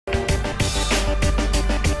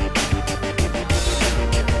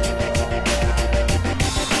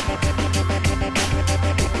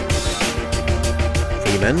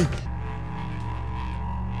then.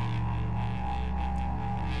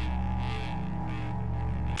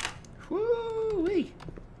 Woo-wee.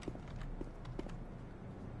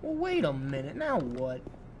 Well, wait a minute. Now what?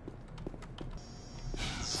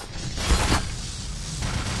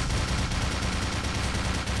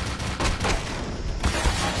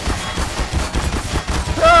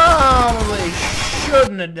 Probably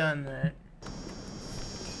shouldn't have done that.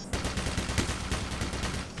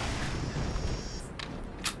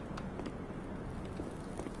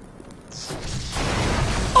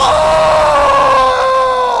 Oh!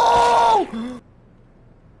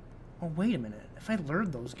 Oh, wait a minute. If I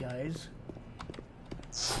lured those guys...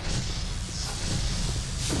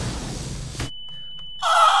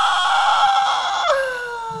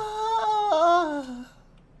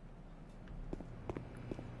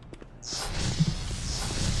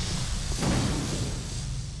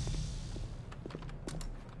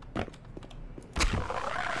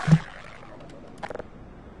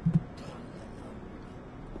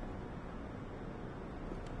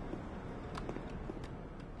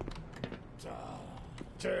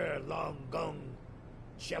 Long gong,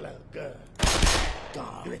 shallow girl.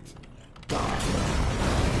 Did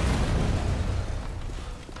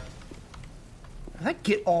I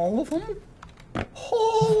get all of them?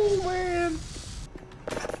 Oh, man.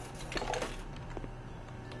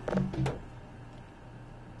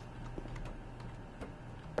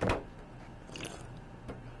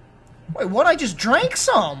 Wait, what? I just drank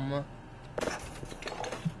some.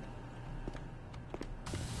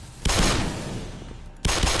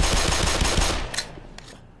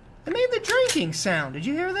 I made the drinking sound. Did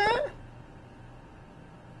you hear that?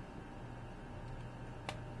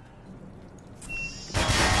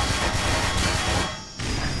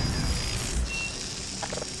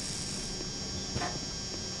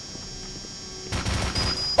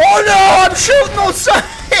 Oh no! I'm shooting those side!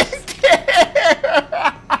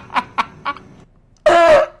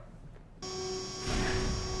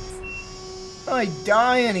 I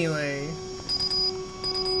die anyway.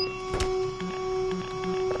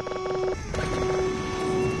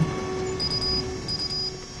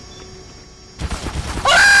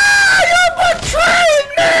 Ah! You betrayed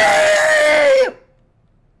me!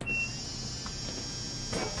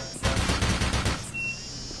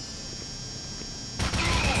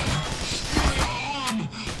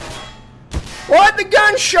 What? The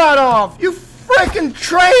gun shot off! You freaking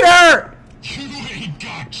traitor! You ain't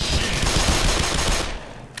got shit.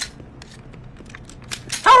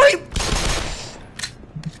 Hurry!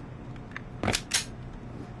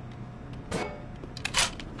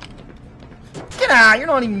 Get out! You're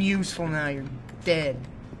not even useful now. You're dead.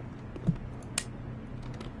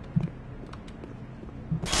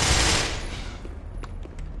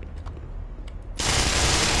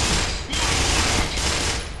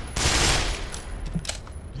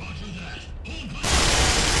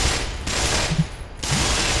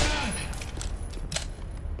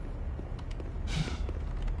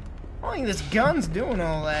 I don't think this gun's doing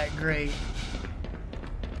all that great.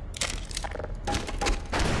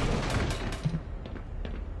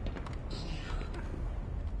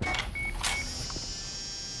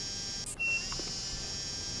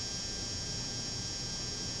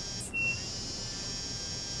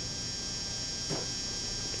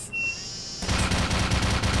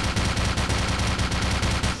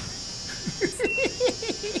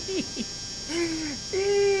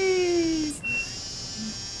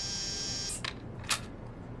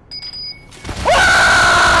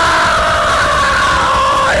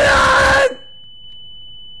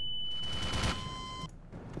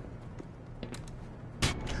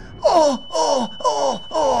 Oh!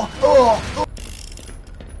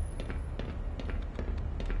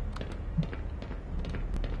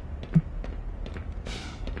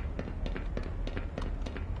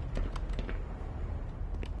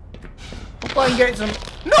 Hope I can get some.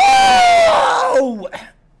 No!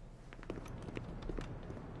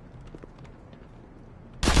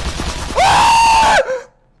 Ah!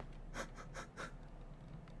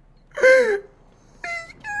 He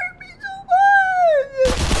scared me so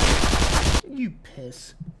much! You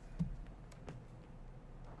piss.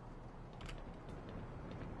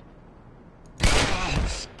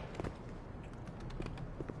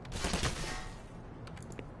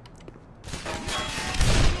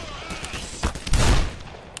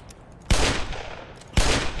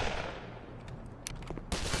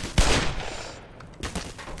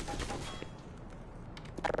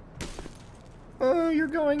 Oh, you're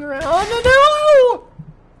going around. Oh, no!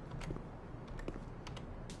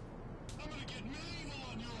 I'm gonna get medieval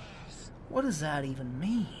on your ass. What does that even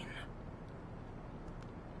mean?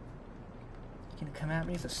 You gonna come at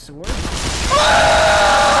me with a sword?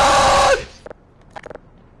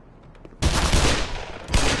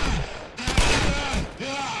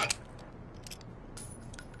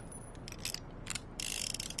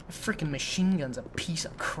 The freaking machine gun's a piece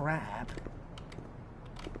of crap.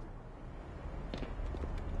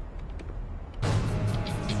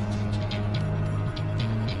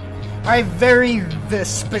 I very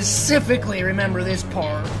specifically remember this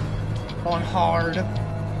part on hard.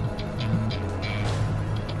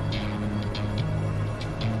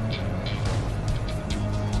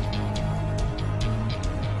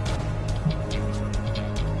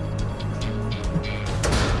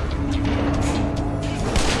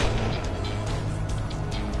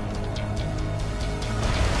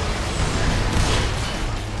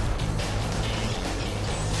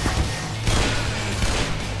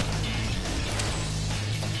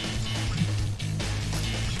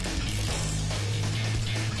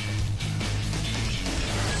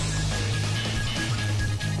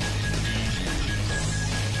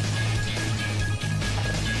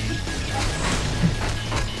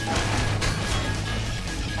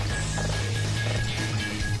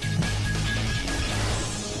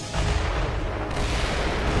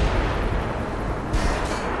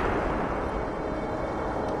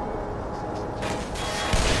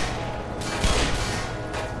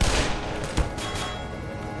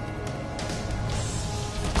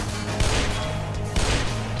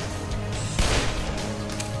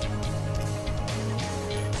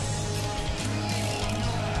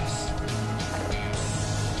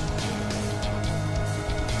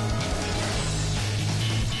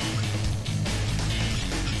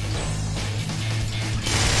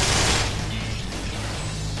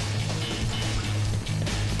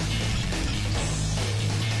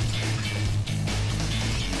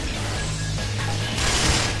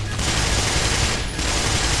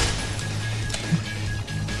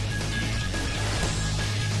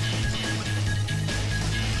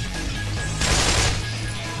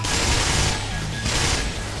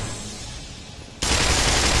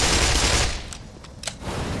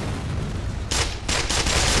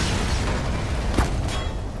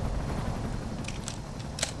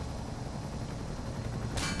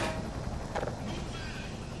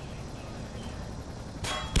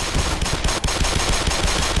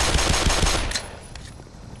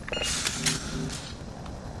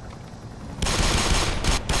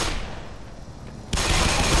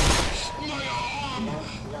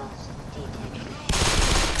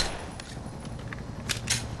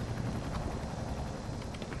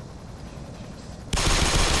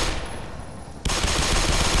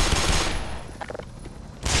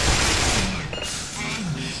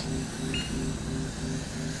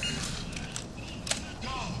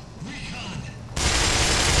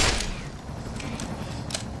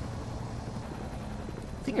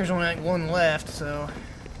 I think there's only like one left, so...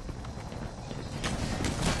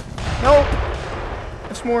 Nope!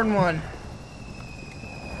 That's more than one.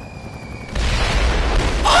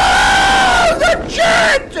 Oh! The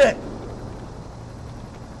jet!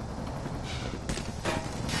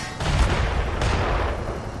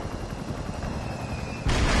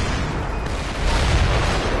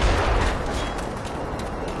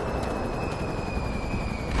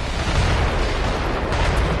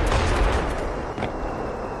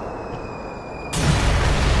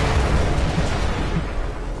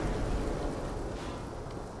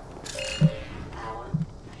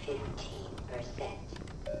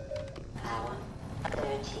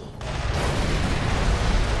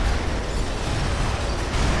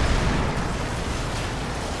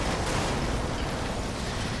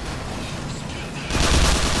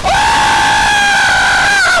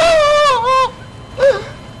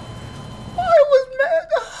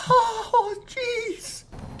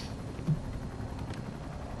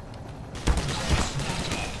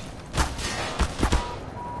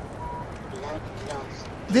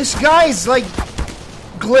 This guy's like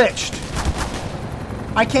glitched.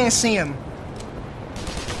 I can't see him.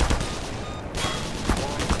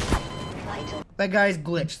 That guy's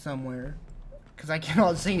glitched somewhere because I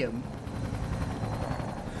cannot see him.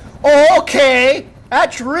 Oh, okay,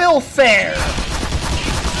 that's real fair.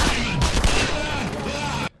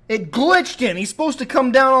 It glitched him. He's supposed to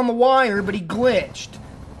come down on the wire, but he glitched.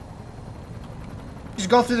 Just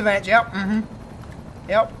go through the vents. Yep. Mm-hmm.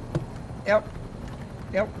 Yep. Yep.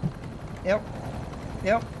 Yep. Yep.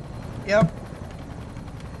 Yep. Yep.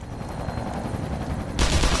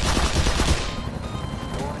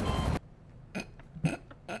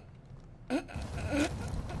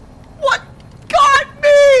 What got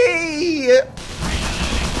me?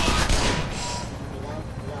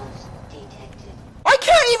 I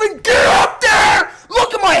can't even get up there!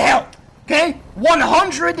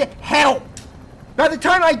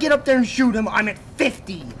 time I get up there and shoot him, I'm at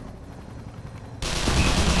 50.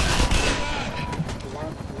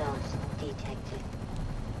 Love loss detected.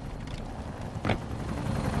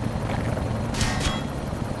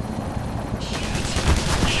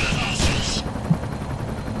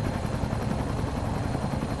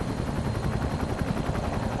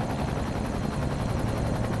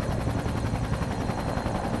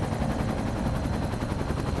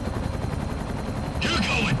 You're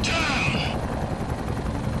going down!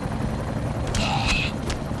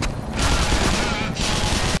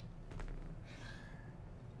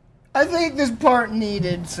 I think this part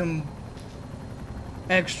needed some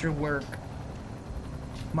extra work.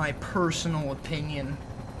 My personal opinion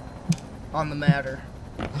on the matter.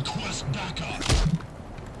 Request backup.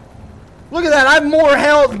 Look at that, I have more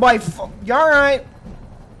health by you alright?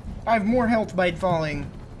 I have more health by falling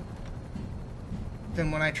than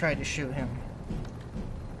when I tried to shoot him.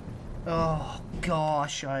 Oh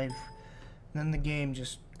gosh, then the game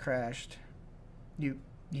just crashed. You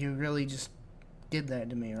really just did that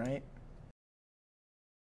to me, right?